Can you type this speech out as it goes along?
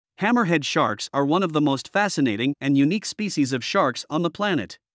Hammerhead sharks are one of the most fascinating and unique species of sharks on the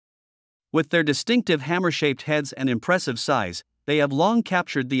planet. With their distinctive hammer-shaped heads and impressive size, they have long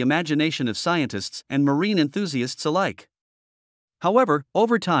captured the imagination of scientists and marine enthusiasts alike. However,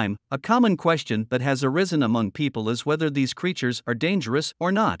 over time, a common question that has arisen among people is whether these creatures are dangerous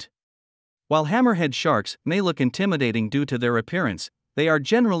or not. While hammerhead sharks may look intimidating due to their appearance, they are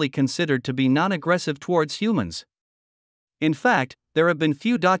generally considered to be non-aggressive towards humans. In fact, there have been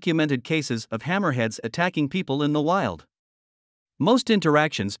few documented cases of hammerheads attacking people in the wild. Most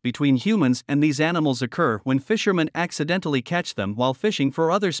interactions between humans and these animals occur when fishermen accidentally catch them while fishing for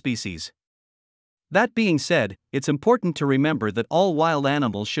other species. That being said, it's important to remember that all wild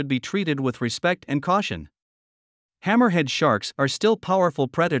animals should be treated with respect and caution. Hammerhead sharks are still powerful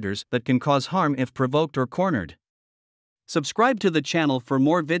predators that can cause harm if provoked or cornered. Subscribe to the channel for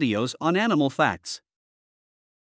more videos on animal facts.